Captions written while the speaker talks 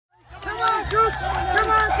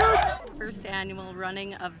first annual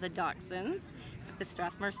running of the Dachshunds at the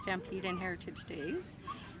Strathmore Stampede and Heritage Days.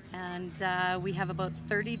 And we have about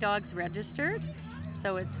 30 dogs registered,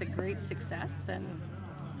 so it's a great success, and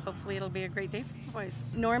hopefully it'll be a great day for you boys.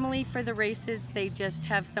 Normally for the races, they just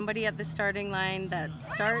have somebody at the starting line that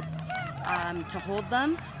starts to hold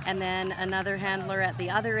them, and then another handler at the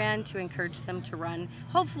other end to encourage them to run,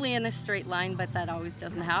 hopefully in a straight line, but that always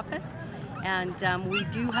doesn't happen. And we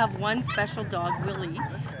do have one special dog, Willie,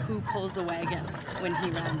 who pulls a wagon when he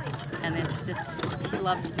runs, and it's just, he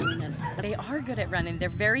loves doing it. They are good at running. They're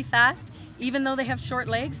very fast. Even though they have short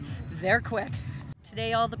legs, they're quick.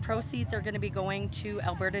 Today all the proceeds are going to be going to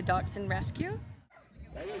Alberta Dachshund Rescue.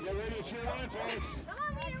 Hey, get ready to cheer on, folks.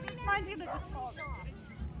 Mine's gonna fall.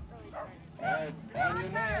 All right, on your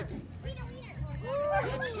mark.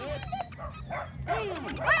 Get set.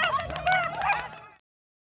 Boom.